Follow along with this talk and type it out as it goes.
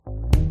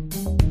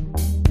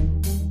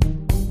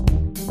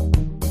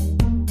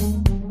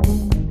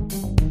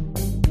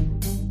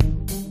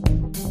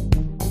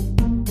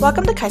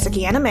Welcome to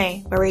Kaiseki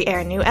Anime, where we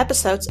air new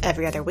episodes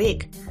every other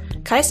week.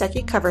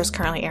 Kaiseki covers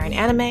currently airing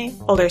anime,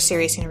 older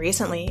series seen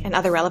recently, and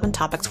other relevant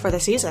topics for the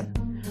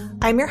season.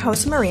 I'm your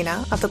host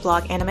Marina of the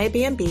blog Anime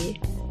B&B,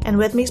 and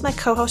with me is my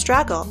co-host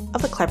Draggle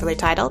of the cleverly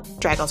titled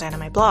Draggle's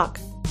Anime blog.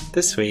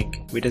 This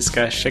week, we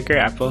discuss Sugar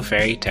Apple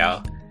Fairy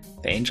Tale,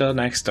 The Angel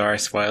Next Door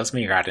Spoils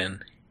Me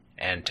Rotten,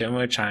 and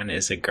Tomo-chan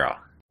is a Girl.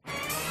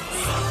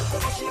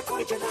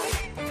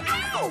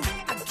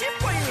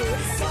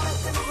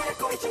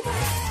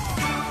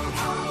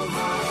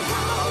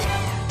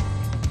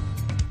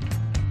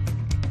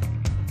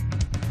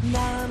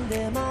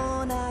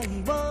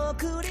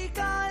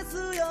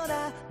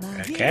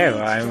 Okay,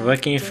 well, I'm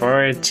looking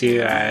forward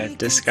to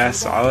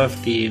discuss all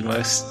of the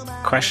most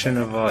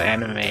questionable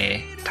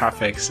anime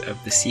topics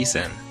of the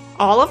season.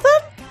 All of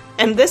them?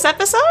 In this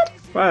episode?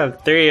 Well,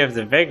 3 of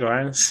the big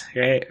ones,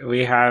 right?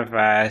 We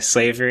have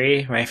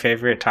slavery, my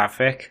favorite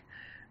topic.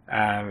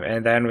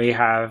 And then we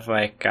have,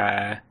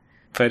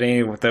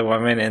 putting the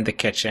woman in the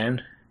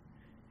kitchen.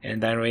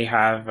 And then we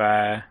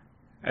have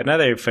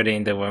another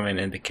putting the woman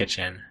in the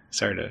kitchen,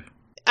 sort of.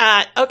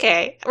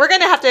 Okay. We're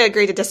gonna have to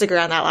agree to disagree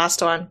on that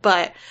last one,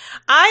 but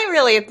I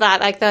really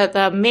thought,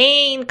 the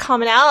main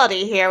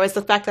commonality here was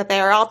the fact that they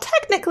are all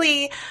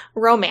technically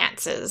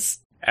romances.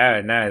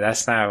 Oh, no,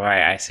 that's not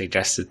why I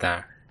suggested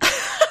them.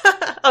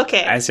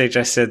 Okay. I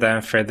suggested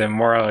them for the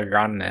moral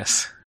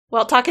wrongness.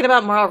 Well, talking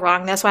about moral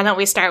wrongness, why don't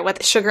we start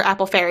with Sugar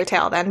Apple Fairy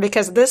Tale then?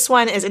 Because this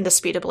one is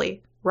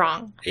indisputably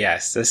wrong.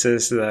 Yes, this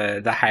is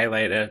the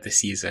highlight of the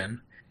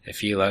season,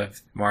 if you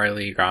love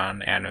morally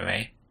wrong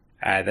anime.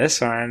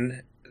 This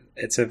one,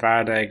 it's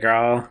about a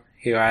girl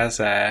who has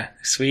a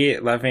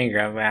sweet, loving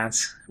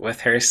romance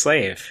with her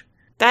slave.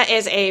 That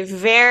is a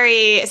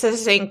very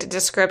succinct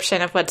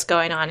description of what's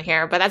going on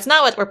here, but that's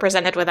not what we're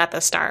presented with at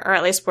the start, or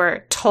at least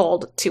we're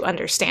told to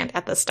understand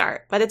at the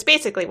start. But it's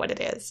basically what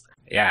it is.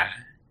 Yeah.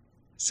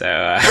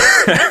 So,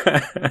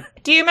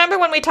 Do you remember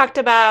when we talked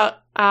about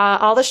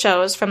all the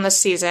shows from this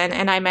season,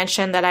 and I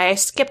mentioned that I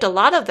skipped a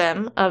lot of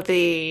them,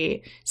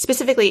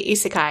 specifically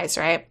isekais,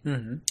 right?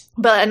 Mm-hmm.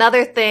 But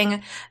another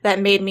thing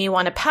that made me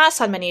want to pass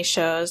on many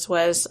shows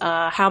was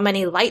how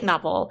many light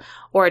novel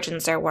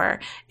origins there were.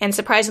 And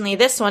surprisingly,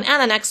 this one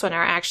and the next one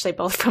are actually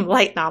both from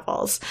light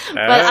novels.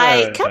 But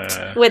I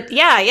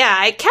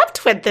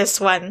kept with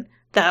this one,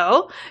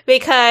 though,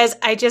 because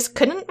I just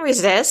couldn't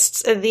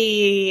resist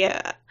the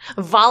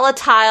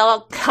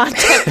volatile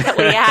content that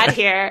we had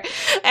here.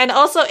 And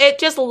also, it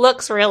just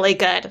looks really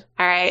good.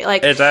 All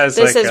right. It does.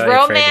 This is really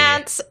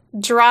romance,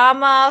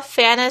 drama,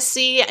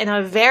 fantasy, and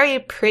a very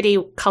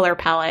pretty color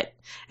palette.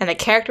 And the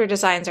character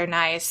designs are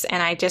nice,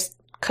 and I just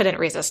couldn't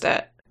resist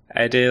it.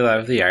 I do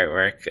love the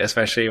artwork,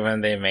 especially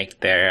when they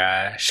make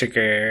their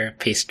sugar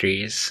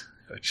pastries,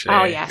 which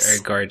are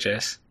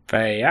gorgeous.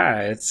 But yeah,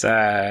 it's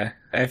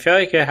I feel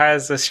like it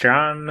has a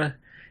strong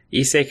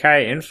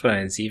isekai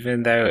influence,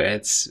 even though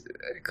it's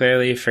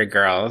clearly for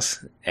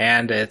girls,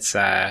 and it's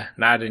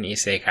not an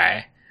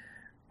isekai.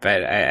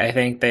 But I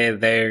think they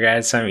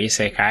read some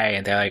isekai,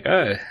 and they're like,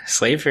 oh,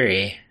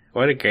 slavery.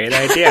 What a great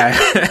idea.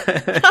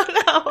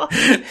 Oh,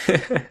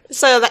 no.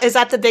 So is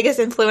that the biggest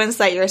influence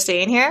that you're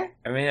seeing here?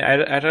 I mean,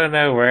 I don't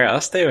know where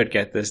else they would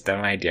get this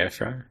dumb idea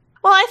from.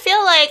 Well, I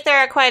feel like there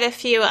are quite a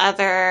few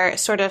other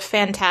sort of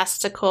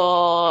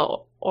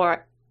fantastical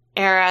or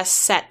era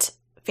set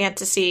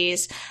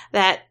fantasies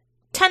that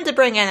tend to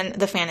bring in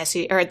the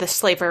fantasy or the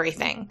slavery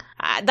thing.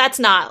 That's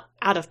not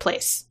out of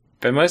place.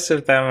 But most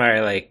of them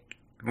are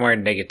more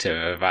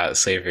negative about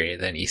slavery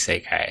than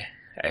isekai,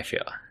 I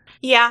feel.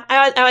 Yeah,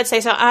 I would say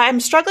so. I'm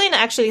struggling to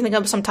actually think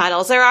of some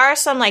titles. There are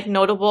some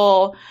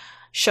notable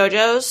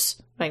shoujos,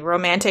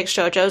 romantic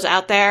shoujos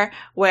out there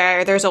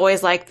where there's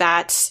always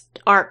that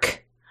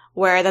arc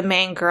where the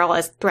main girl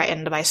is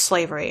threatened by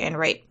slavery and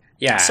rape.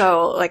 Yeah.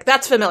 So,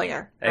 that's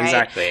familiar, right?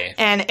 Exactly.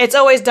 And it's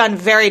always done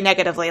very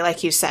negatively,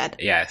 like you said.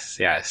 Yes.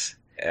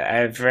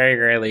 I've very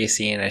rarely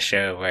seen a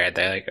show where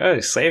they're like, oh,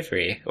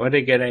 slavery. What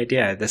a good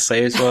idea. The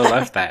slaves will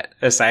love that.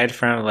 Aside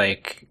from,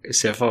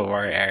 Civil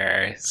War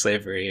era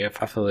slavery of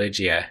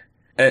Paphlagonia.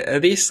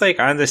 At least,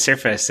 on the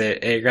surface,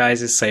 it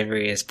realizes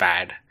slavery is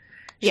bad.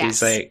 Yes.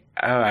 She's like,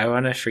 oh, I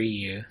want to free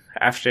you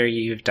after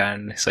you've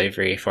done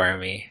slavery for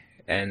me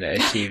and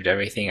achieved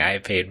everything I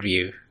paid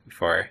you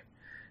for.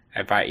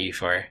 I bought you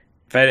for.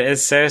 But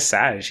it's so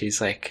sad. She's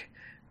like,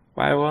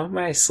 why won't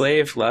my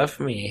slave love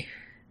me?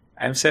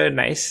 I'm so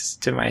nice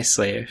to my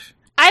slave.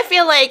 I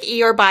feel like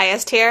you're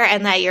biased here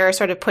and that you're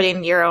sort of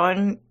putting your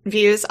own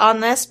views on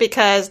this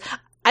because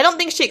I don't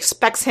think she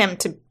expects him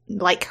to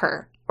like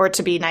her or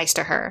to be nice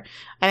to her.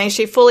 I think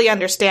she fully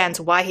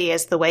understands why he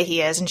is the way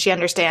he is, and she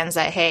understands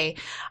that, hey,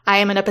 I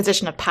am in a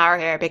position of power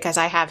here because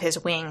I have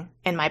his wing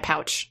in my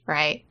pouch,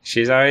 right?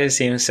 She's always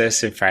seems so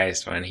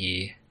surprised when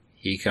he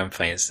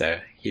complains, though.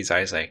 He's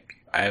always like,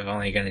 I'm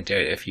only going to do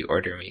it if you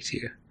order me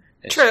to.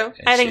 True.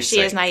 I think she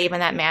is naive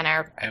in that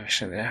manner. I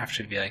wish I didn't have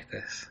to be like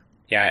this.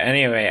 Yeah,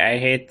 anyway, I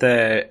hate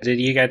did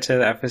you get to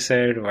the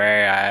episode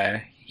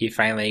where he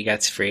finally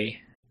gets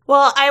free?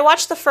 Well, I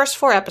watched the first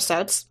 4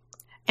 episodes,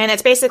 And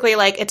it's basically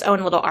like its own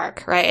little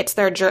arc, right? It's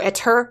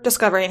her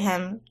discovering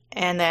him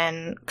and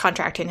then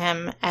contracting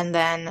him and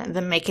then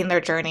them making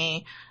their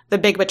journey, the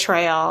big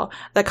betrayal,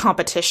 the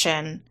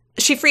competition.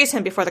 She frees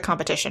him before the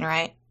competition,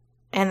 right?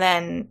 And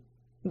then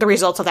the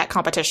results of that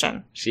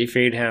competition. She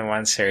freed him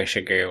once her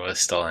sugar was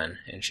stolen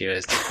and she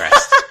was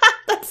depressed.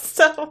 That's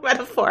so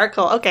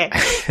metaphorical. Okay.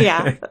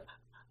 Yeah.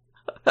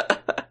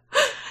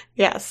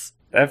 Yes.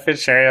 That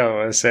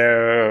betrayal was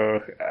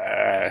so...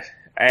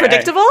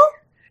 predictable?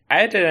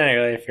 I didn't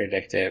really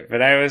predict it,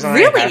 but I was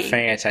only half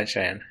paying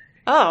attention.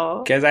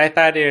 Oh. Because I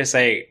thought it was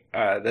like,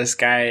 this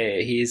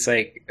guy, he's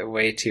like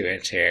way too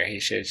into her. He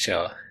should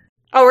chill.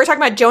 Oh, we're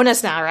talking about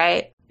Jonas now,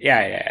 right?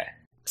 Yeah.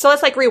 So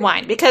let's like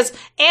rewind, because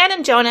Anne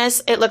and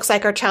Jonas, it looks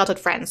like, are childhood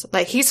friends.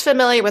 Like, he's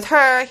familiar with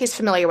her. He's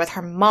familiar with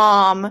her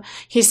mom.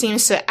 He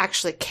seems to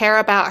actually care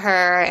about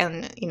her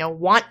and,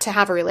 want to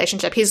have a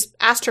relationship. He's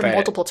asked her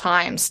multiple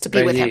times to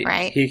be with him,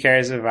 right? He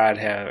cares about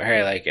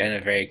her like in a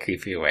very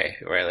creepy way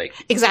where like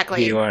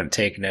exactly he won't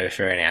take no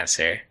for an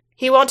answer.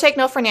 He won't take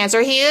no for an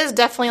answer. He is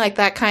definitely like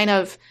that kind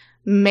of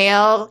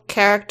male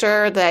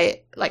character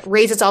that like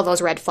raises all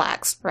those red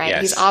flags, right?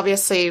 Yes. He's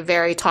obviously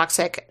very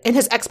toxic in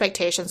his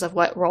expectations of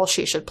what role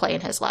she should play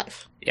in his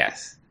life.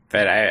 Yes.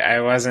 But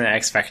I wasn't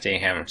expecting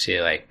him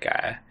to like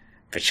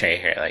betray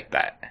her like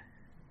that.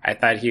 I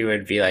thought he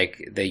would be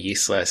like the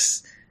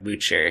useless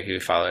moocher who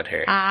followed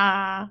her.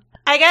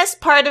 I guess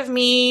part of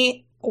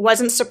me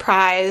wasn't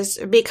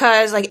surprised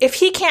because like if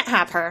he can't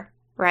have her,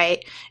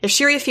 right? If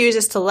she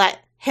refuses to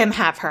let him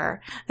have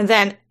her,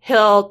 then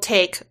he'll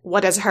take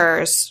what is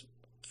hers,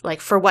 like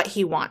for what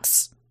he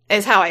wants,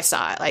 is how I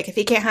saw it. Like if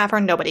he can't have her,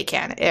 nobody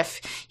can.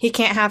 If he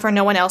can't have her,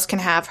 no one else can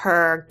have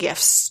her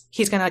gifts.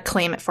 He's going to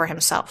claim it for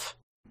himself.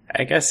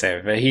 I guess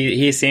so, but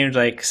he seemed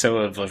like so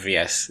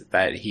oblivious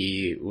that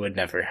he would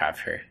never have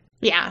her.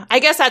 Yeah, I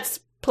guess that's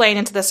playing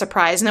into the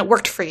surprise, and it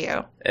worked for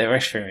you. It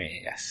worked for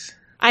me, yes.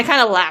 I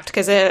kind of laughed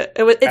because it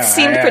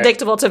seemed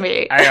predictable to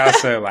me. I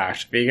also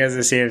laughed because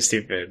it seemed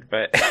stupid,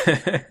 but...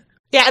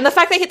 Yeah, and the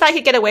fact that he thought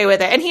he'd get away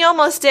with it, and he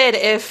almost did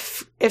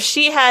if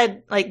she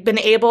had like been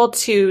able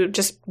to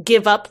just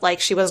give up like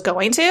she was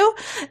going to,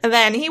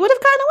 then he would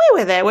have gotten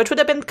away with it, which would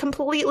have been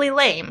completely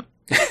lame.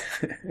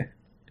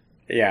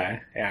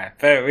 Yeah,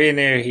 but we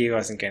knew he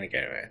wasn't going to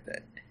get away with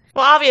it.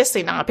 Well,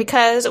 obviously not,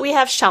 because we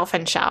have Shelf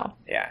and Shell.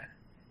 Yeah,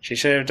 she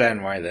should have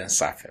done more than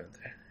slap him.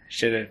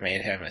 Should have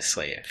made him a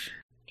slave.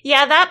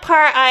 Yeah, that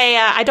part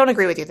I don't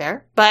agree with you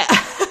there, but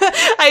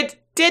I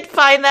did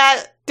find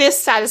that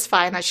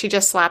dissatisfying that she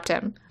just slapped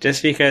him.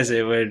 Just because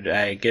it would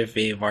give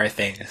me more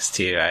things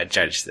to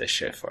judge this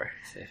show for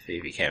if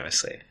he became a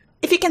slave.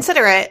 If you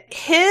consider it,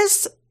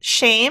 his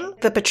shame,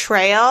 the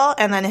betrayal,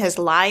 and then his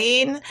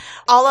lying,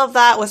 all of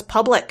that was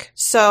public.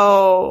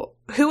 So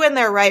who in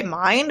their right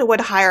mind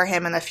would hire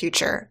him in the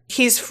future?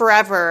 He's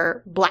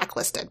forever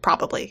blacklisted,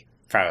 probably.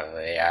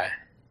 Probably, yeah.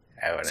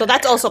 So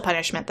that's also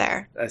punishment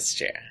there. That's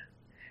true.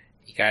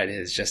 He got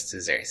his just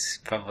desserts.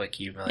 Public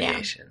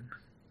humiliation. Yeah.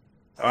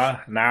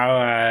 Well,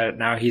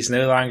 now he's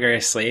no longer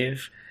a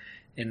slave,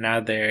 and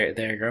now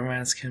their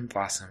romance can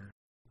blossom.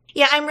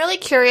 Yeah, I'm really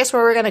curious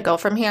where we're going to go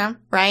from here,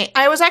 right?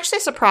 I was actually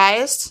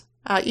surprised.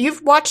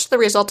 You've watched the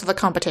result of the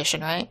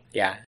competition, right?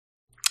 Yeah.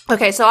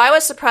 Okay, so I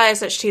was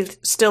surprised that she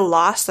still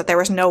lost, that there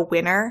was no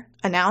winner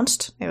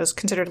announced. It was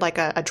considered like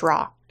a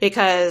draw,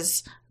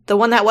 because the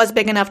one that was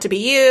big enough to be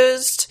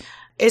used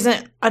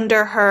isn't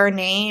under her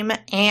name,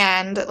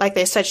 and like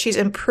they said, she's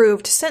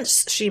improved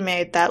since she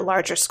made that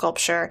larger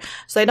sculpture,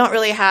 so they don't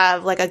really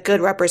have like a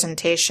good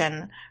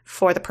representation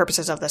for the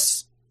purposes of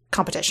this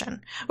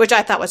competition, which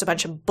I thought was a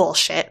bunch of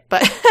bullshit,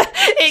 but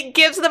it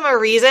gives them a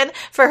reason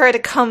for her to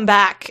come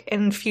back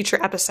in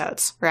future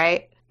episodes,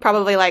 right?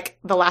 Probably like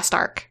the last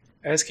arc.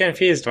 I was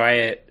confused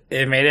why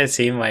it made it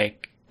seem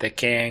like the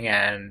king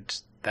and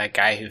that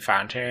guy who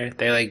found her,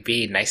 they're like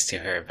being nice to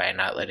her by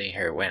not letting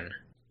her win.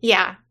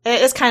 Yeah,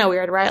 it is kind of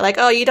weird, right? Like,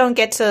 oh, you don't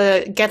get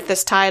to get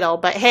this title,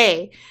 but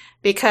hey,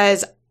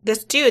 because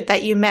this dude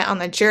that you met on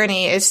the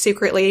journey is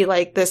secretly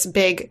like this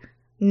big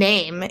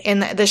name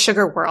in the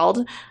sugar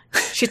world,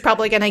 she's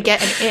probably going to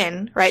get an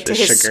in, right, to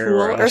his school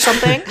world. Or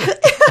something.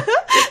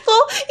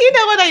 Well, you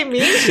know what I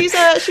mean. She's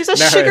a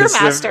sugar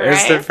master, right?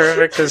 It's the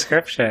perfect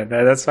description.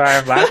 That's why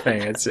I'm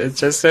laughing. It's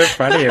just so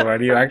funny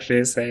when you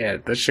actually say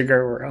it. The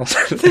sugar world.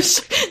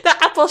 The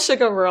apple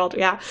sugar world,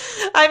 yeah.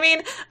 I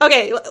mean,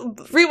 okay,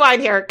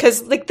 rewind here,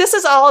 because like this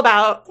is all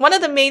about, one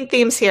of the main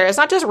themes here is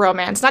not just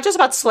romance, not just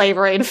about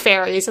slavery and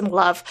fairies and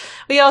love.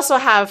 We also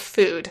have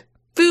food.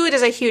 Food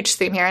is a huge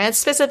theme here, and it's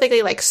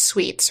specifically like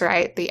sweets,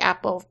 right? The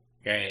apple,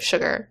 right.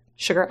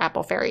 Sugar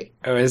apple fairy.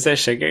 Oh, is there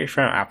sugar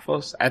from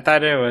apples? I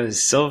thought it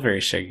was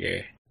silver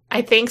sugar.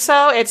 I think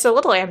so. It's a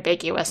little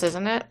ambiguous,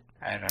 isn't it?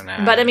 I don't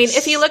know. But I mean,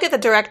 if you look at the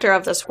director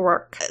of this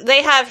work,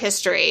 they have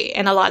history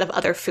in a lot of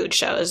other food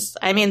shows.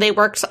 I mean, they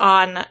worked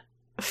on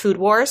Food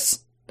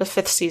Wars, the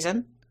 5th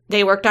season.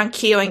 They worked on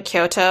Kyo and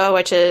Kyoto,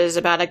 which is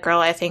about a girl,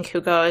 I think,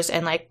 who goes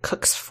and like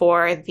cooks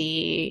for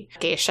the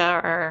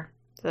geisha or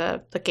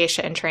the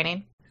geisha in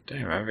training. I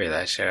don't remember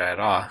that show at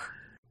all.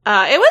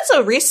 It was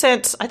a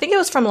recent, I think it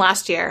was from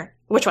last year.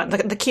 Which one?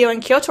 The Kyo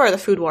and Kyoto or the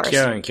Food Wars?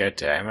 Kyo and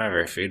Kyoto. I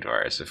remember Food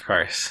Wars, of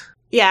course.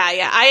 Yeah.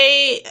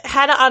 I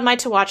had it on my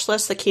to-watch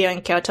list, the Kyo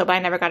and Kyoto, but I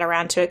never got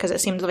around to it because it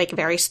seemed like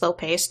very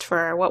slow-paced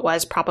for what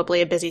was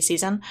probably a busy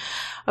season.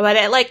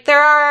 But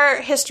there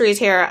are histories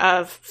here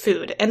of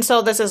food, and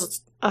so this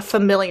is a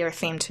familiar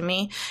theme to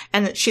me.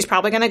 And she's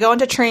probably going to go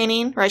into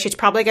training, right? She's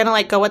probably going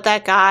to go with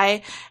that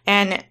guy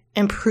and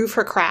improve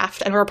her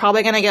craft, and we're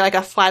probably going to get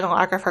a final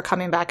arc of her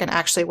coming back and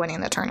actually winning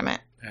the tournament.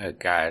 Oh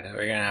god,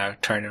 we're going to have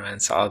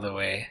tournaments all the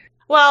way.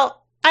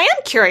 Well, I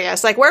am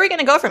curious, where are we going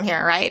to go from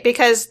here, right?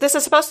 Because this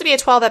is supposed to be a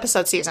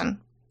 12-episode season.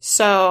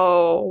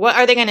 So what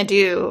are they going to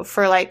do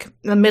for,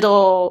 the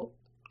middle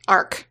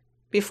arc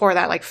before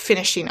that,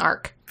 finishing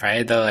arc?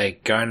 Probably they'll,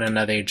 go on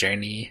another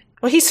journey.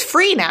 Well, he's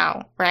free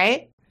now,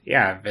 right?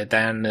 Yeah, but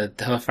then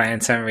he'll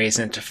find some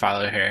reason to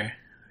follow her,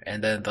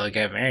 and then they'll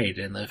get married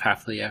and live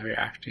happily ever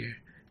after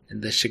in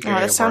the sugar world.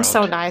 Oh, that sounds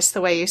so nice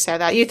the way you said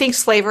that. You think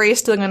slavery is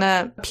still going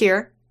to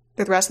appear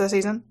through the rest of the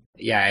season?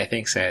 Yeah, I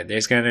think so.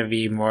 There's going to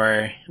be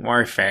more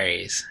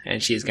fairies,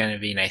 and she's going to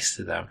be nice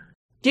to them.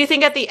 Do you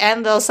think at the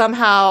end they'll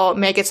somehow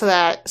make it so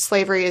that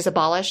slavery is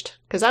abolished?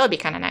 Because that would be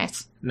kind of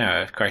nice.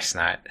 No, of course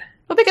not.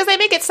 Well, because they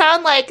make it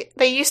sound like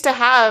they used to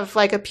have,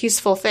 a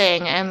peaceful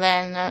thing, and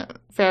then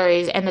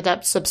fairies ended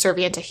up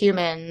subservient to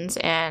humans,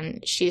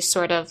 and she's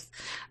sort of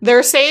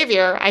their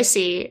savior, I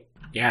see.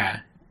 Yeah.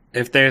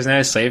 If there's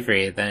no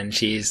slavery, then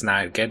she's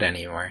not good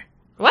anymore.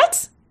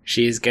 What?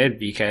 She's good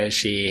because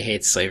she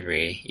hates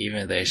slavery,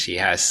 even though she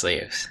has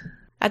slaves.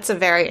 That's a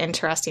very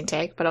interesting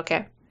take, but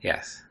okay.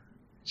 Yes.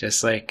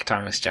 Just like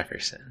Thomas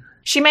Jefferson.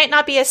 She might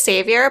not be a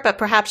savior, but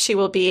perhaps she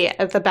will be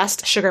the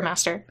best sugar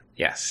master.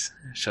 Yes.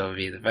 She'll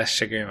be the best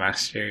sugar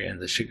master in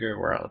the sugar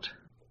world.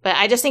 But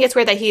I just think it's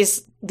weird that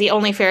he's the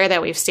only fairy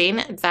that we've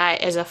seen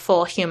that is a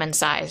full human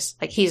size.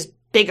 He's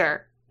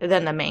bigger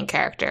than the main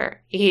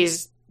character.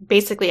 He's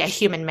basically a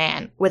human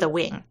man with a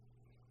wing.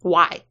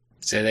 Why?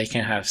 So they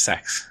can have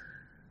sex.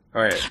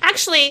 Or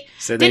actually,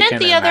 so didn't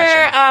the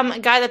other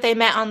guy that they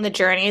met on the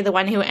journey, the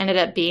one who ended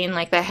up being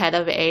the head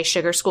of a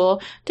sugar school,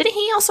 didn't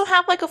he also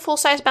have a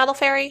full-size battle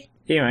fairy?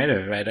 He might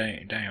have. I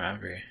don't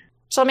remember.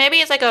 So maybe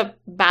it's a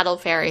battle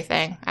fairy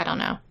thing. I don't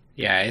know.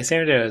 Yeah, I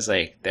assumed it was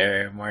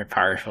they're more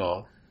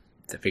powerful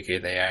the bigger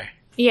they are.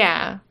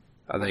 Yeah.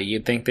 Although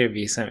you'd think there'd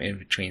be some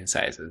in-between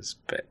sizes,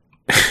 but...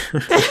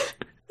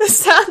 This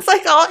sounds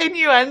like all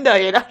innuendo,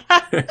 you know?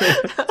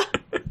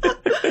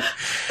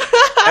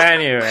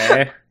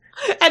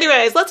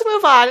 Anyways, let's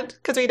move on,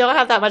 because we don't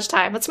have that much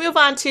time. Let's move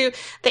on to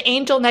The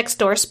Angel Next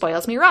Door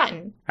Spoils Me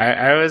Rotten.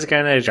 I was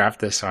going to drop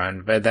this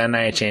one, but then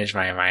I changed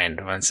my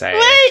mind once I...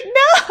 Wait,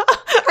 no!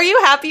 Are you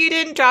happy you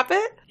didn't drop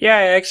it? Yeah,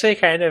 I actually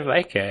kind of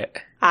like it.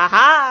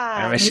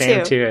 Aha! I'm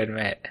ashamed to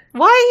admit.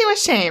 Why are you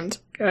ashamed?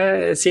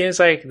 It seems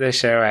like the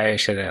show I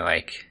shouldn't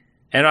like.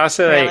 And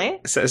also, really?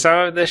 Some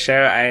of the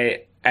show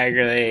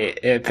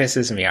it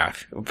pisses me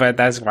off, but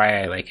that's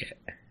why I like it.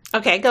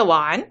 Okay, go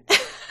on.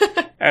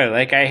 Oh,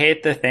 I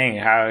hate the thing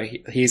how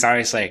he's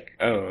always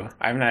oh,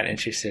 I'm not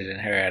interested in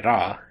her at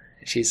all.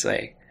 She's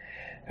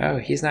oh,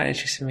 he's not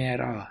interested in me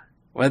at all.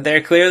 Well,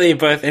 they're clearly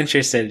both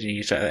interested in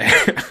each other.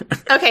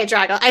 Okay,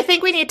 Drago, I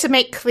think we need to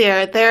make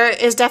clear there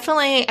is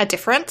definitely a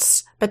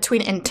difference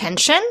between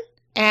intention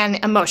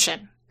and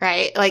emotion,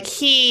 right?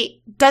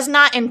 He does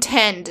not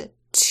intend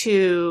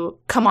to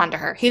come onto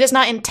her. He does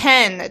not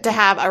intend to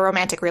have a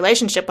romantic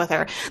relationship with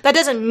her. That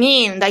doesn't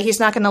mean that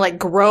he's not going to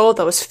grow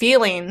those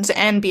feelings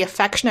and be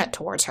affectionate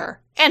towards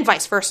her, and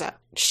vice versa.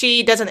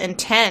 She doesn't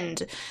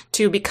intend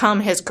to become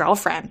his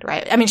girlfriend,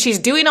 right? I mean, she's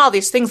doing all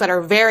these things that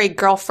are very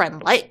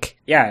girlfriend-like.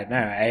 Yeah, no,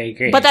 I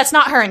agree. But that's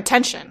not her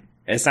intention.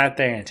 It's not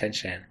their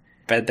intention.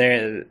 But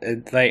they're,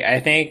 I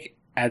think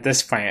at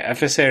this point,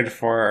 episode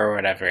 4 or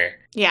whatever.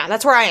 Yeah,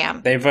 that's where I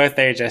am. They both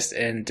are just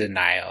in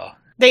denial.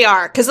 They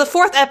are, because the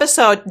 4th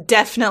episode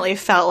definitely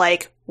felt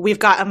like we've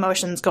got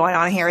emotions going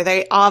on here.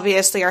 They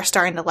obviously are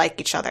starting to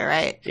like each other,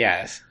 right?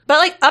 Yes.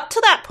 But up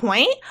to that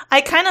point, I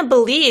kind of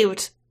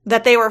believed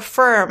that they were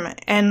firm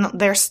in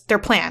their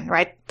plan,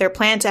 right? Their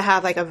plan to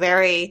have a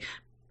very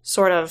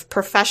sort of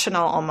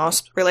professional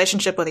almost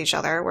relationship with each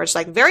other, where it's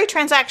very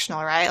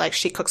transactional, right?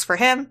 She cooks for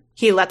him,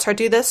 he lets her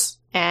do this,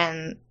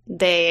 and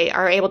they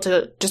are able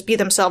to just be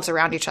themselves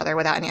around each other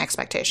without any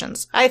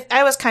expectations.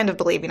 I was kind of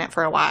believing it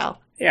for a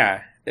while.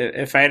 Yeah.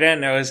 If I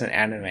didn't know it was an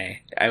anime,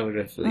 I would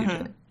have believed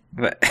it.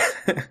 But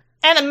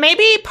and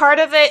maybe part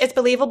of it is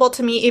believable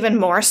to me even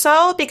more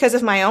so because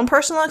of my own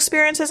personal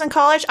experiences in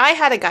college. I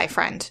had a guy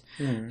friend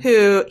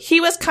who, he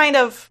was kind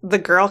of the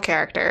girl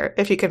character,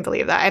 if you can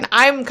believe that. And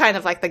I'm kind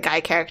of the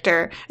guy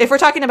character. If we're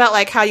talking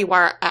about how you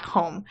are at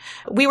home.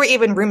 We were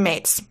even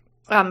roommates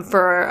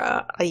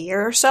for a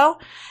year or so.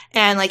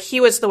 And he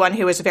was the one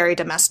who was very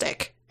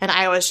domestic. And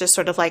I was just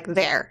sort of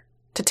there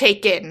to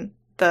take in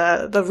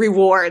the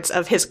rewards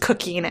of his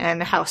cooking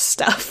and house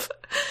stuff.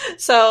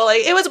 So,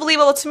 it was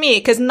believable to me,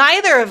 because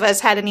neither of us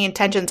had any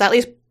intentions. At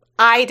least,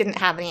 I didn't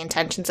have any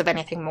intentions of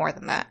anything more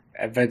than that.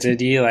 But did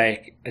you,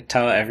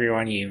 tell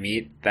everyone you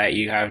meet that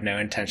you have no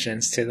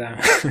intentions to them?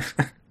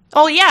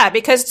 Oh, yeah,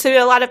 because to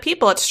a lot of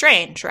people, it's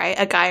strange, right?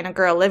 A guy and a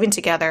girl living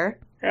together.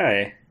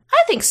 Really?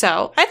 I think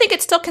so. I think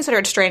it's still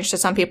considered strange to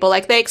some people.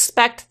 Like, they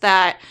expect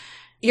that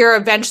you're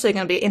eventually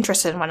going to be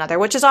interested in one another,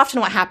 which is often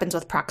what happens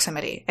with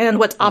proximity, and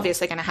what's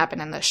obviously going to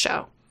happen in this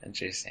show.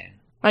 Interesting.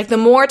 Like, the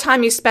more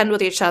time you spend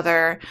with each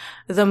other,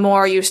 the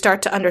more you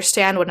start to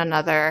understand one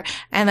another,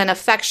 and then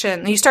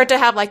affection. You start to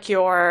have, like,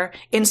 your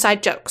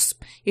inside jokes.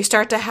 You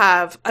start to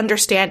have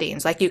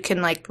understandings. Like, you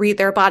can, like, read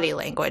their body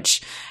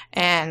language,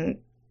 and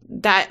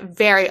that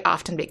very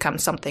often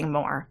becomes something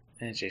more.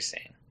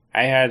 Interesting.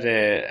 I had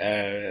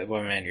a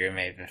woman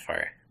roommate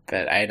before,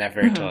 but I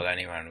never told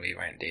anyone we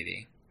weren't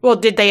dating. Well,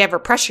 did they ever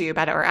pressure you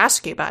about it or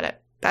ask you about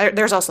it?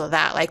 There's also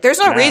that. Like, there's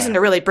no reason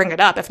to really bring it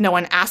up if no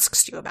one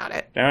asks you about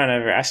it. No one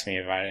ever asked me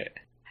about it.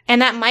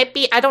 And that might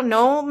be, I don't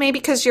know, maybe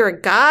because you're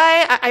a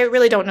guy. I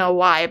really don't know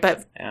why.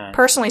 But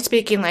personally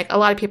speaking, like, a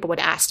lot of people would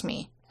ask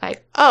me,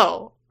 like,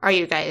 oh, are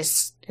you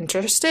guys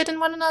interested in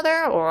one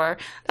another? Or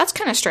that's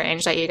kind of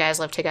strange that you guys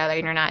live together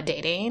and you're not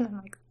dating.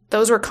 Like,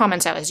 those were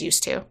comments I was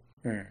used to.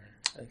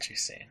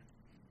 Interesting.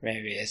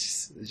 Maybe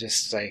it's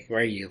just like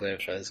where you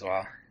live as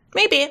well.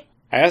 Maybe.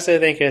 I also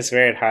think it's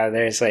weird how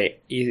there's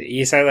like,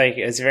 you said like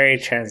it's very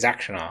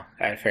transactional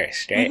at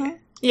first, right? Mm-hmm.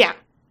 Yeah.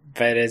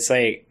 But it's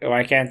like,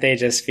 why can't they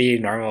just be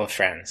normal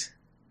friends?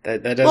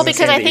 That doesn't well,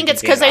 because I think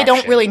it's because they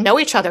don't really know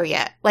each other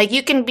yet. Like,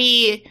 you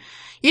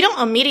don't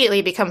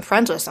immediately become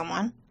friends with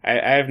someone.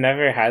 I've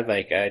never had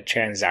like a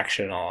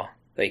transactional,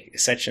 like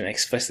such an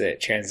explicit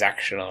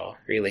transactional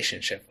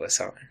relationship with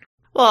someone.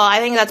 Well, I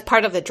think that's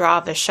part of the draw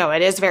of the show.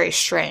 It is very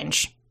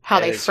strange how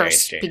they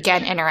first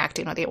began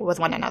interacting with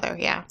one another.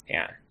 Yeah.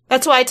 Yeah.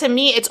 That's why, to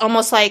me, it's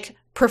almost like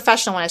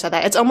professional when I said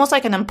that. It's almost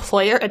like an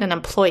employer and an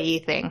employee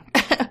thing.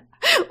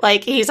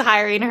 Like, he's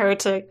hiring her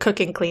to cook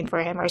and clean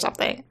for him or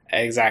something.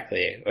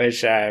 Exactly.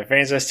 Which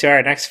brings us to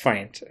our next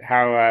point,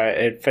 how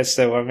it puts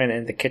the woman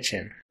in the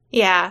kitchen.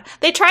 Yeah.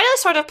 They try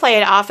to sort of play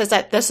it off as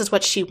that this is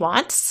what she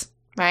wants,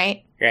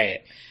 right?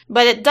 Right.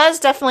 But it does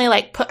definitely,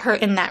 like, put her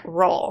in that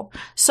role.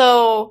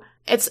 So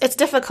it's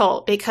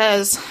difficult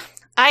because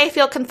I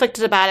feel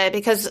conflicted about it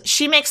because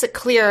she makes it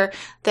clear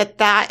that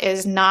that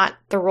is not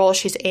the role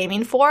she's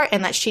aiming for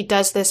and that she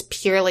does this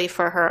purely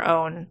for her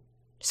own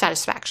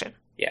satisfaction.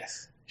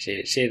 Yes,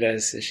 she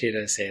does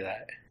say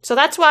that. So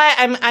that's why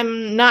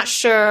I'm not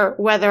sure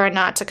whether or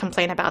not to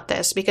complain about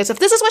this, because if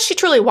this is what she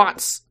truly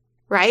wants,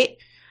 right,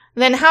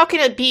 then how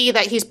can it be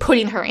that he's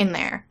putting her in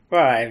there?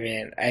 Well, I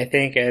mean, I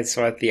think it's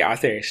what the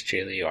authors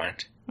truly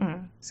want.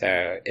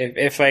 So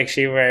if like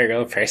she were a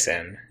real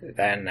person,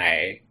 then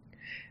I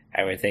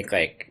would think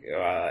like,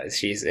 well,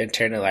 she's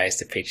internalized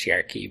the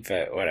patriarchy,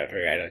 but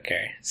whatever, I don't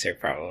care. It's her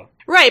problem.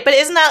 Right, but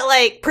isn't that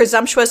like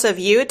presumptuous of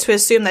you to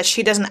assume that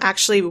she doesn't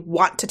actually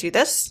want to do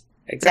this?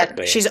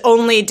 Exactly. That she's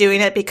only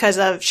doing it because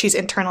she's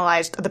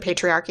internalized the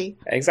patriarchy?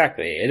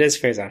 Exactly. It is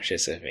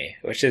presumptuous of me,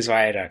 which is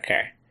why I don't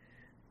care.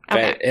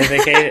 Okay. But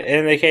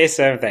in the case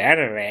of the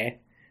anime,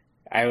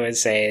 I would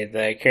say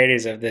the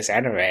creators of this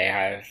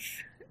anime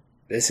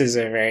this is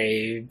a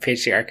very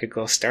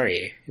patriarchal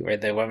story where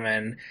the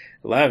woman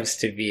loves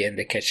to be in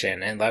the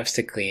kitchen and loves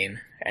to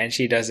clean, and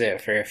she does it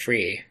for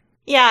free.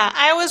 Yeah,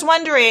 I was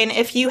wondering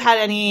if you had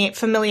any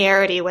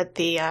familiarity with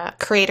the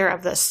creator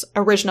of this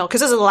original,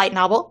 because this is a light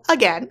novel.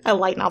 Again, a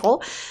light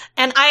novel.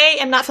 And I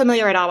am not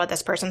familiar at all with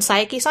this person.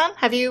 Saeki-san,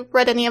 have you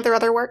read any of their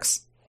other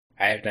works?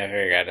 I've never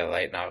read a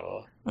light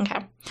novel. Okay.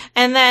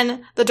 And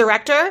then the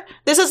director,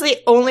 this is the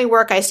only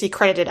work I see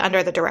credited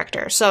under the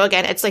director. So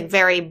again, it's like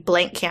very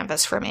blank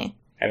canvas for me.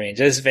 I mean,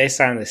 just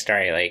based on the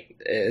story, like,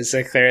 it's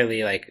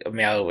clearly like a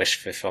male wish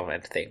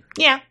fulfillment thing.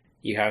 Yeah.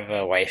 You have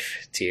a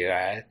wife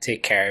to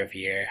take care of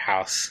your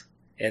house,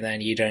 and then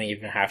you don't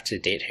even have to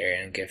date her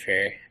and give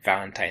her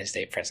Valentine's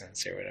Day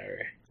presents or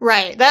whatever.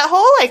 Right. That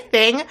whole, like,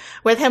 thing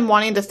with him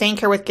wanting to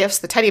thank her with gifts,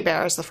 the teddy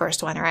bear is the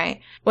first one,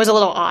 right? Was a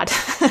little odd.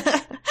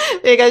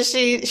 Because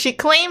she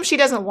claims she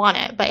doesn't want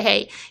it, but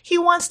hey, he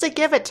wants to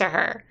give it to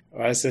her.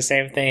 Well, it's the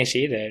same thing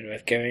she did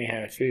with giving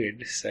him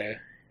food, so...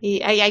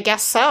 I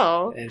guess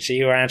so. And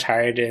she went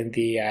hard in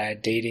the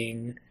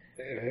dating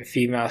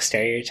female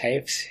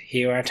stereotypes.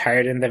 He went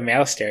hard in the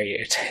male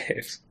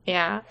stereotypes.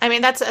 Yeah. I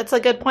mean, that's a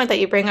good point that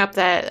you bring up,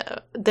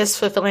 that this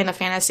fulfilling a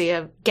fantasy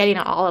of getting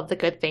all of the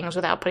good things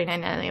without putting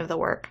in any of the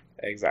work.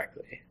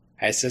 Exactly.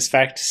 I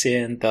suspect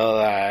soon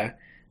they'll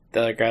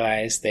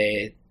realize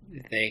they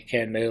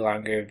can no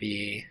longer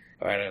be,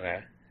 I don't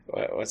know,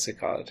 what's it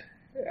called?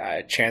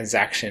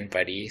 Transaction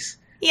buddies.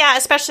 Yeah,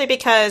 especially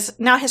because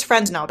now his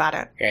friends know about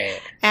it.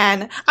 Right.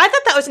 And I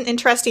thought that was an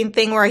interesting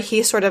thing where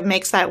he sort of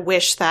makes that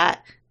wish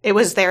that it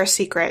was their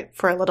secret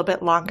for a little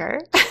bit longer.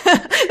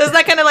 Does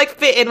that kind of like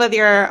fit in with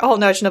your whole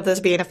notion of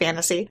this being a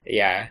fantasy?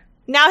 Yeah.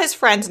 Now his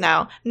friends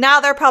know. Now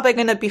they're probably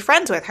going to be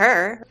friends with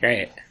her.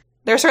 Right.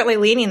 They're certainly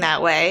leaning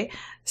that way.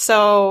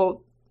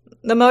 So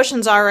the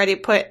motion's already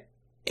put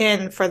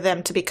in for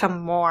them to become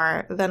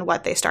more than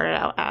what they started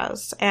out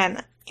as.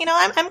 And you know,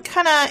 I'm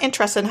kind of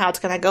interested in how it's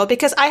going to go,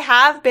 because I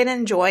have been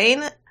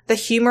enjoying the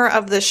humor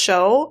of the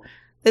show.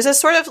 This is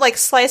sort of like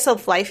slice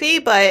of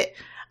lifey, but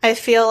I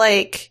feel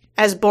like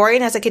as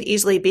boring as it could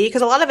easily be,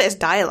 because a lot of it is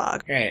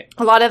dialogue. Right.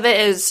 A lot of it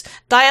is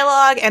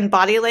dialogue and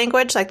body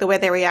language, like the way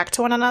they react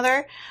to one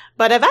another.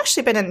 But I've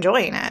actually been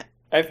enjoying it.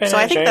 I think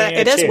that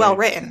it is well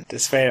written.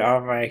 Despite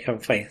all my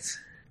complaints.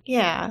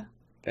 Yeah.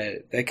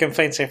 But the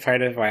complaints are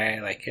part of why I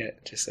like it,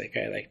 just like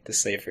I like the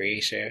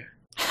slavery show.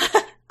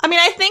 I mean,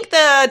 I think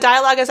the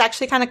dialogue is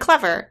actually kind of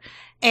clever.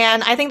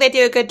 And I think they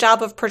do a good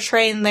job of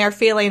portraying their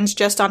feelings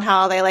just on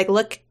how they, like,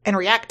 look and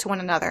react to one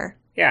another.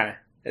 Yeah.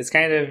 It's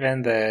kind of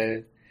in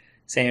the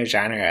same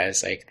genre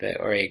as, like, the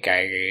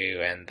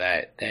Oregairu and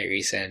that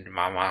recent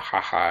Mama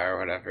Haha or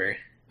whatever.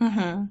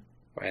 Mm-hmm.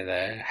 Where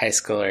the high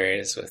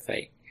schoolers with,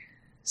 like,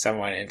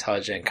 somewhat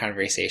intelligent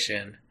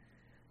conversation,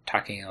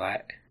 talking a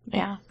lot.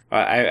 Yeah.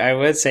 Well, I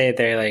would say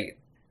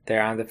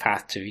they're on the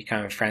path to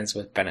become friends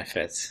with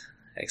benefits,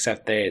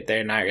 except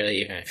they're not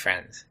really even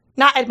friends.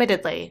 Not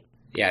admittedly.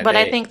 Yeah, but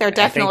I think they're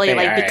definitely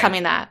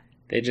becoming that.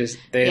 They're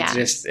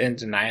just in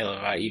denial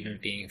about even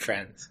being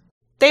friends.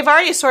 They've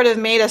already sort of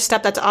made a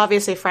step that's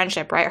obviously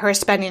friendship, right? Her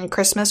spending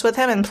Christmas with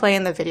him and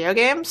playing the video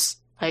games.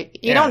 Like,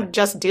 you don't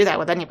just do that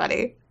with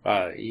anybody.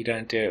 Well, you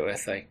don't do it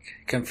with, like,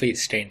 a complete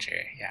stranger,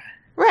 yeah.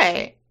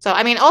 Right. So,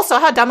 I mean, also,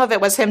 how dumb of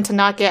it was him to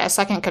not get a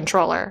second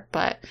controller,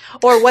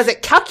 or was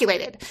it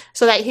calculated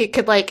so that he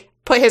could, like,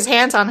 put his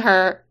hands on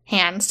her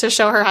hands to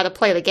show her how to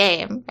play the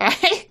game,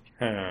 right?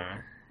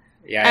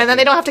 Yeah. And then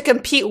they don't have to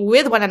compete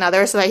with one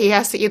another so that he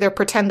has to either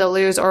pretend to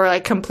lose or,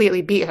 like,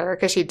 completely beat her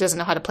because she doesn't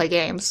know how to play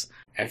games.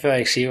 I feel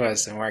like she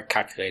was the more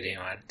calculating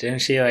one. Didn't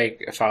she,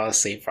 like, fall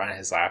asleep on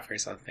his lap or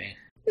something?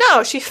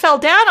 No, she fell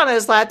down on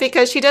his lap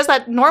because she does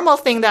that normal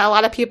thing that a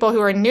lot of people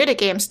who are new to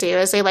games do,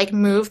 is they, like,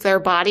 move their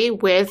body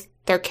with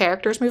their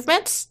character's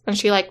movements, and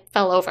she, like,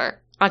 fell over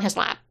on his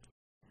lap.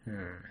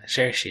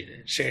 Sure she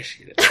did.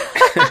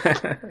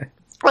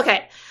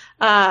 Okay.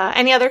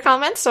 Any other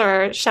comments,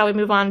 or shall we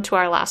move on to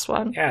our last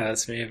one? Yeah,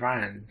 let's move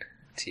on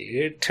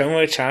to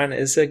Tomo-chan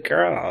is a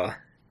girl.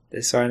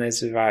 This one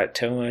is about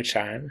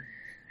Tomo-chan,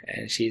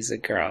 and she's a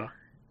girl.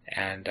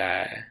 And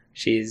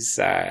she's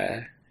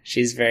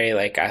very,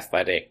 like,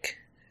 athletic.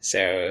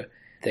 So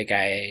the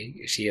guy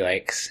she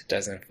likes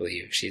doesn't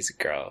believe she's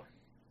a girl.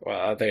 Well,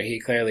 although he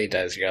clearly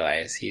does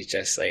realize, he's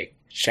just, like,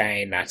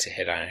 trying not to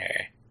hit on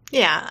her.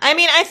 Yeah. I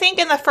mean, I think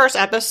in the first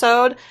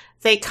episode,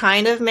 they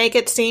kind of make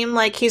it seem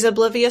like he's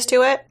oblivious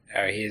to it.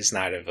 Oh, he's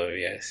not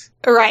oblivious.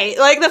 Right.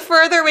 Like, the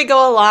further we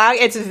go along,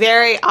 it's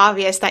very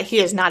obvious that he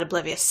is not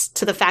oblivious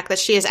to the fact that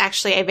she is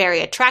actually a very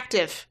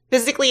attractive,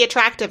 physically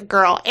attractive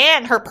girl,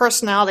 and her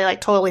personality,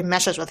 like, totally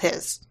meshes with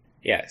his.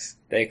 Yes.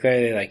 They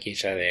clearly like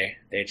each other.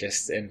 They're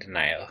just in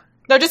denial.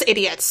 They're just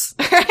idiots,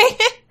 right?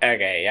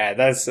 Okay, yeah,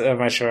 that's a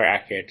much more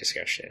accurate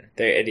description.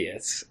 They're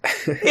idiots.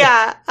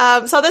 Yeah,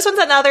 so this one's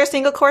another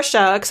single course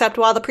show, except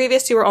while the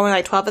previous two were only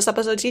like 12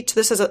 episodes each,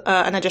 this is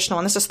an additional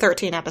one. This is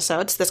 13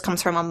 episodes. This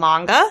comes from a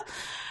manga,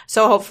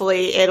 so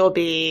hopefully it'll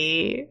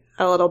be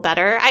a little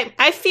better.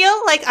 I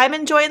feel like I'm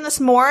enjoying this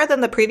more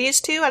than the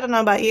previous two. I don't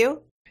know about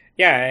you.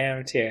 Yeah, I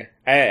am too.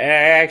 I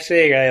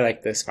actually really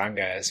like this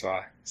manga as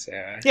well. So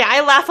yeah,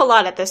 I laugh a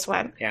lot at this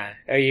one. Yeah.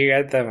 Oh, you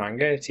read the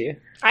manga too?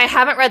 I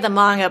haven't read the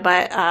manga,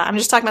 but I'm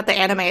just talking about the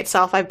anime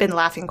itself. I've been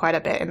laughing quite a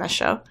bit in this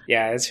show.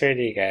 Yeah, it's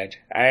pretty good.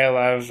 I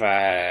love,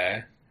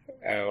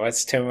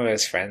 what's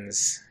Tomo's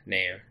friend's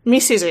name?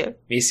 Misuzu.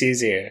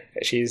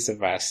 She's the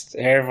best.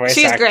 Her voice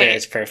She's actor great.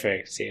 is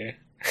perfect too.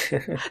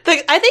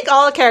 I think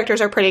all the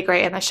characters are pretty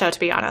great in this show, to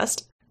be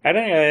honest. I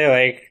don't really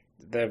like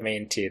the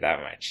main two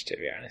that much, to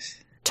be honest.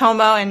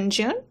 Tomo and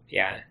Jun?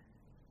 Yeah.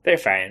 They're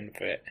fine,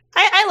 but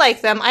I like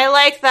them. I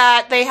like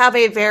that they have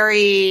a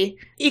very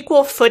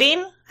equal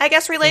footing, I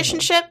guess,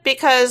 relationship,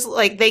 because,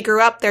 like, they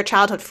grew up, they're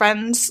childhood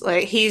friends.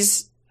 Like,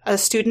 he's a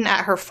student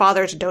at her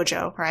father's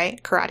dojo, right?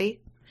 Karate.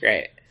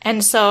 Right.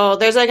 And so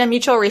there's, like, a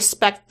mutual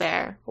respect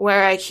there,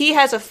 where, like, he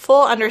has a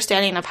full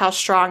understanding of how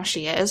strong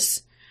she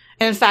is.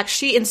 And in fact,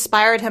 she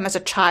inspired him as a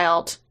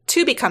child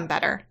to become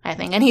better, I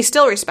think. And he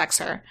still respects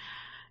her.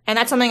 And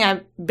that's something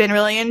I've been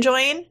really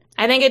enjoying.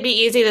 I think it'd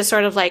be easy to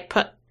sort of, like,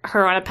 put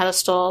her on a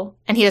pedestal,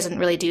 and he doesn't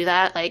really do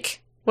that.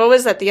 Like, what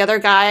was that? The other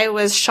guy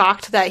was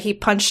shocked that he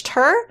punched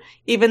her,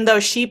 even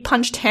though she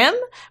punched him,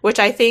 which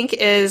I think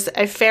is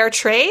a fair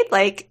trade.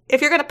 Like,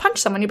 if you're going to punch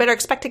someone, you better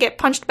expect to get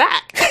punched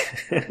back.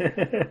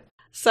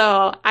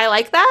 So I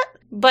like that.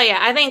 But yeah,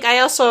 I think I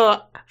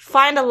also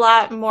find a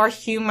lot more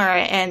humor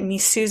in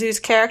Misuzu's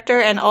character,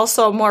 and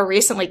also more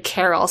recently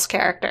Carol's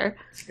character.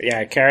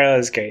 Yeah, Carol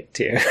is great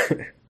too.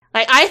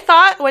 Like, I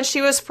thought when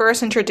she was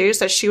first introduced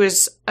that she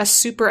was a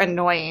super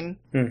annoying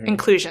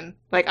inclusion.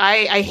 Like,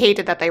 I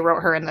hated that they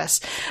wrote her in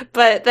this.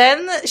 But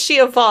then she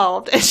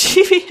evolved, and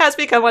she has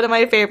become one of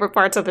my favorite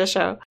parts of the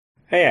show.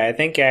 Oh yeah, I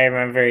think I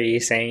remember you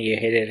saying you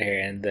hated her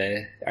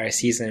in our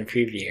season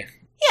preview.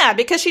 Yeah,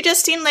 because she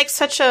just seemed like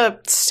such a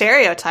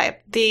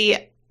stereotype.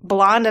 The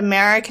blonde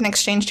American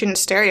exchange student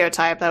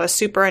stereotype that was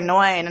super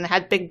annoying and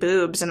had big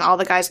boobs, and all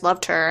the guys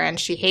loved her, and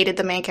she hated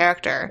the main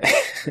character.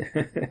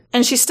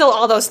 And she's still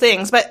all those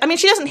things. But, I mean,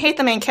 she doesn't hate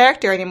the main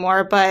character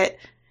anymore, but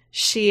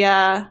she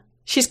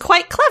She's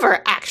quite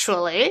clever,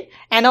 actually,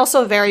 and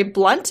also very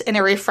blunt in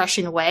a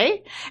refreshing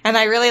way. And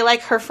I really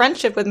like her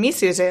friendship with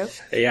Misuzu.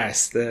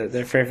 Yes,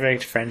 the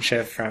perfect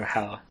friendship from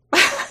hell.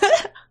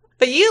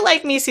 But you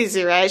like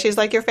Misuzu, right? She's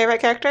like your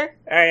favorite character?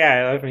 Oh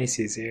yeah, I love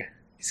Misuzu.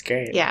 He's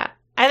great. Yeah.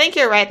 I think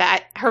you're right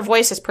that her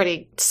voice is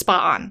pretty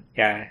spot on.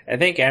 Yeah, I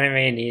think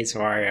anime needs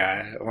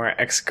more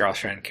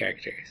ex-girlfriend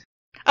characters.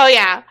 Oh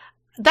yeah.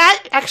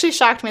 That actually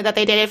shocked me that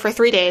they dated for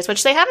 3 days,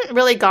 which they haven't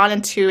really gone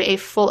into a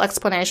full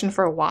explanation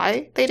for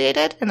why they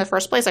dated in the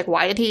first place. Like,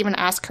 why did he even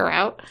ask her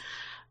out?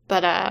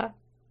 But I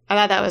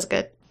thought that was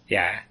good.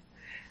 Yeah,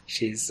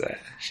 she's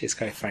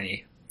quite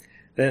funny.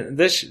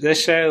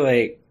 This show,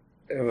 like,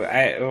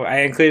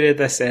 I included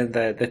this in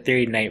the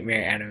 3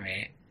 Nightmare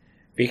anime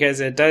because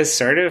it does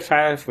sort of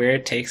have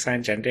weird takes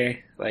on gender,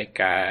 like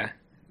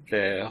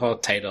the whole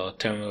title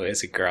 "Tomu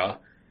is a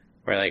girl,"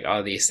 where like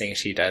all these things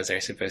she does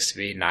are supposed to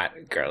be not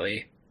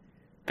girly.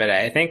 But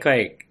I think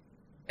like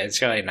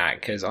it's really not,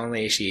 because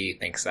only she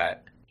thinks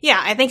that. Yeah,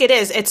 I think it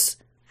is. It's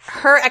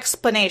her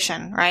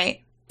explanation,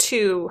 right,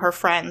 to her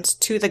friends,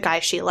 to the guy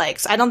she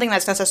likes. I don't think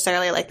that's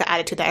necessarily like the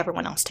attitude that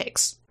everyone else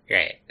takes.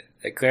 Right.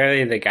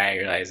 Clearly the guy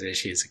realizes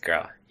she's a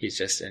girl. He's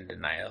just in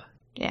denial.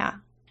 Yeah.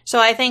 So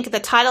I think the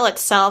title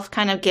itself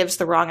kind of gives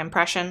the wrong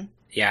impression.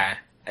 Yeah.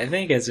 I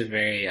think it's a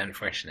very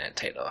unfortunate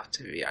title,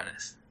 to be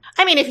honest.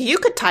 I mean, if you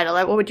could title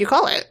it, what would you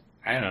call it?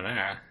 I don't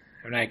know.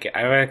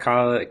 I would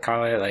call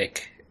it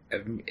like,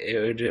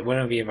 it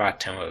wouldn't be about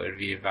Tomu, it would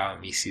be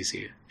about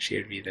Misuzu. She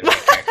would be the main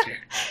character.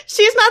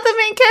 She's not the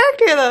main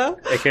character, though.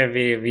 It could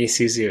be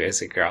Misuzu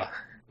is a girl.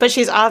 But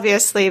she's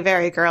obviously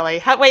very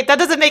girly. Wait, that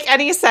doesn't make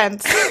any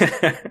sense.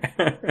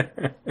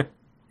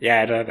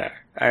 Yeah, I don't know.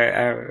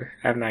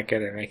 I'm not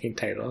good at making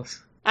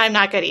titles. I'm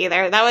not good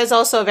either. That was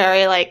also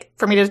very, like,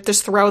 for me to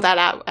just throw that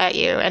out at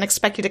you and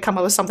expect you to come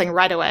up with something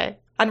right away.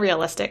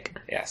 Unrealistic.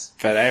 Yes,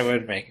 but I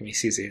would make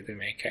Misuzu the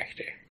main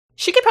character.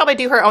 She could probably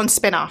do her own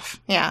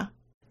spin-off, yeah.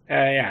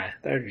 Yeah,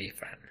 that would be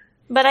fun.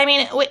 But I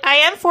mean, I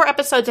am 4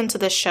 episodes into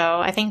this show.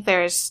 I think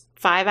there's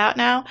 5 out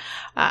now.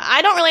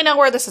 I don't really know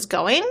where this is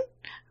going,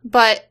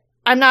 but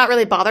I'm not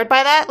really bothered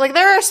by that. Like,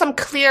 there are some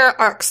clear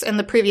arcs in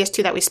the previous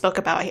 2 that we spoke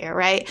about here,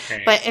 right?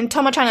 But in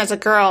Tomo-chan as a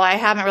girl, I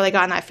haven't really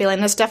gotten that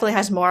feeling. This definitely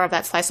has more of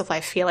that slice of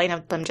life feeling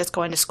of them just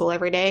going to school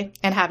every day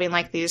and having,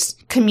 like, these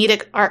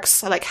comedic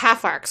arcs, like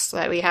half arcs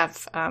that we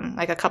have,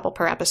 like a couple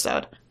per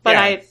episode. But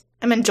yeah.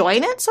 I'm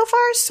enjoying it so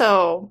far,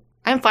 so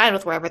I'm fine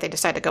with wherever they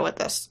decide to go with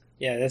this.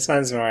 Yeah, this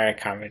one's more a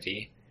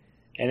comedy.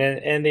 And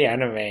in the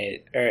anime,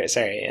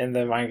 in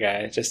the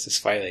manga, just to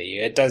spoil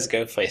you, it does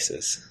go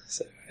places.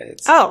 So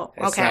it's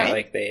not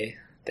like they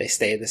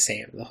stay the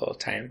same the whole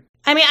time.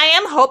 I mean, I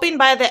am hoping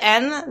by the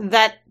end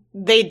that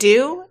they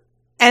do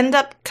end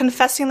up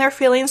confessing their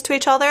feelings to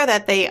each other,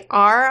 that they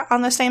are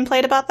on the same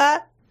plate about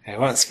that. I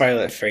won't spoil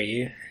it for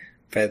you,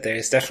 but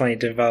there's definitely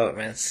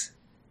developments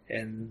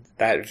in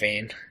that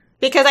vein.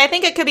 Because I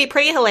think it could be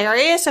pretty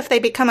hilarious if they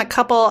become a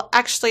couple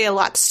actually a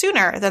lot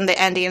sooner than the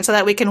ending, so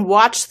that we can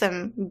watch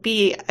them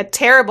be a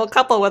terrible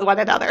couple with one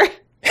another.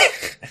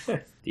 Do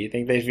you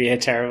think they'd be a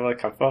terrible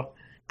couple?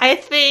 I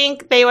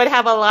think they would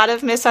have a lot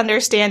of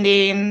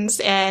misunderstandings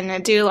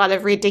and do a lot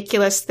of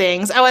ridiculous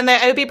things. Oh, and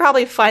it would be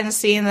probably fun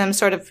seeing them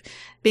sort of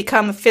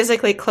become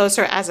physically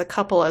closer as a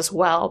couple as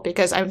well,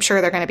 because I'm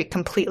sure they're going to be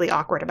completely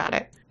awkward about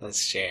it.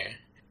 That's true.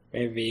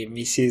 Maybe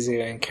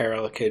Misuzu and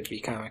Carol could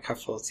become a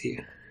couple too.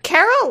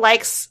 Carol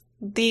likes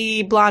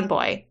the blonde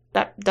boy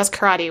that does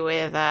karate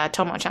with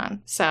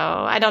Tomo-chan, so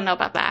I don't know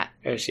about that.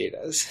 Oh, she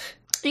does.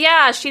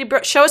 Yeah, she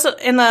shows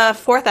in the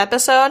 4th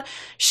episode,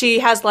 she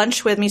has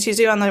lunch with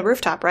Misuzu on the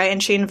rooftop, right?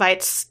 And she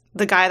invites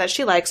the guy that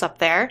she likes up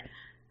there,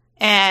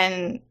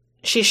 and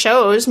she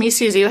shows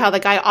Misuzu how the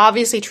guy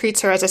obviously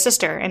treats her as a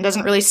sister and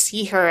doesn't really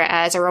see her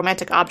as a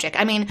romantic object.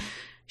 I mean,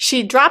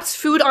 she drops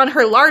food on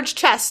her large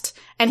chest,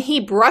 and he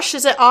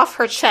brushes it off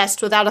her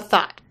chest without a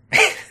thought.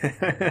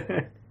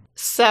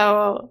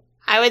 So,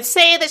 I would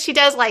say that she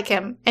does like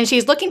him, and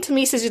she's looking to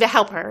Misuzu to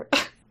help her.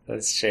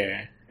 That's true.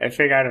 I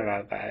forgot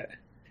about that.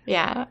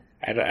 Yeah.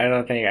 I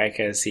don't think I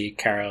could see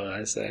Carol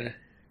as a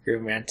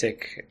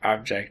romantic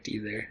object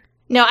either.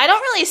 No, I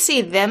don't really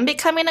see them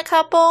becoming a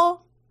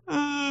couple.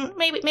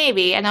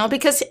 Maybe, I know,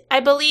 because I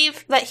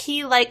believe that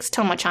he likes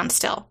Tomo-chan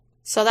still.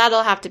 So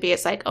that'll have to be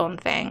its, like, own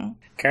thing.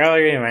 Carol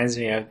reminds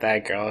me of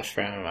that girl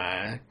from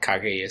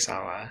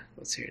Kaguya-sama.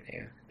 What's her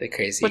name? The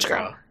crazy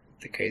girl.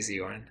 The crazy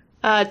one.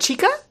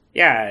 Chika?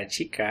 Yeah,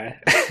 Chika.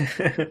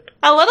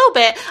 A little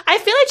bit. I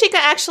feel like Chika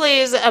actually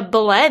is a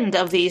blend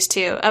of these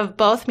two, of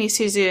both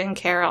Misuzu and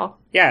Carol.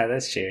 Yeah,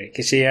 that's true.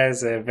 Because she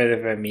has a bit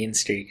of a mean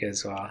streak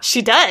as well.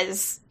 She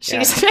does.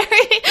 She's very,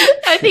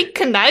 I think,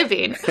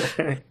 conniving.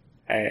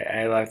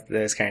 I love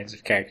those kinds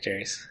of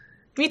characters.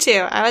 Me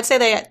too. I would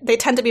say they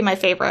tend to be my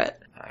favorite.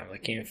 I'm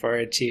looking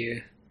forward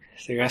to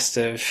the rest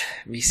of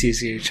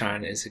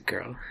Misuzu-chan is a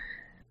girl.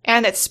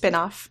 And its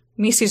spin-off.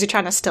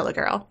 Misuzu-chan is still a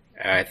girl.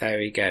 I thought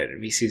we got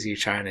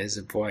Misuzu-chan as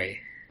a boy.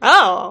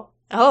 Oh,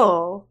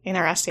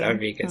 interesting. That would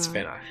be a good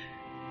spin-off.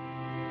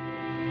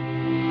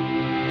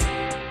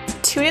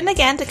 tune in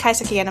again to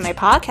Kaiseki Anime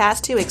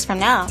Podcast 2 weeks from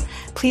now.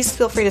 Please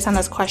feel free to send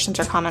us questions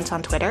or comments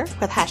on Twitter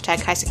with hashtag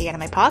Kaiseki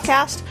Anime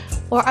Podcast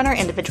or on our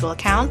individual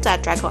accounts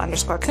at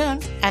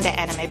Draco_Kun and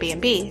at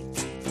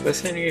AnimeBnB.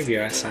 Listen and review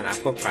us on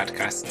Apple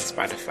Podcasts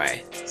and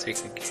Spotify so we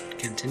can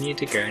continue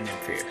to grow and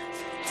improve.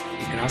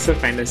 You can also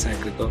find us on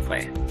Google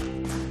Play.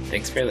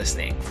 Thanks for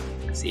listening.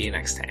 See you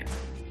next time.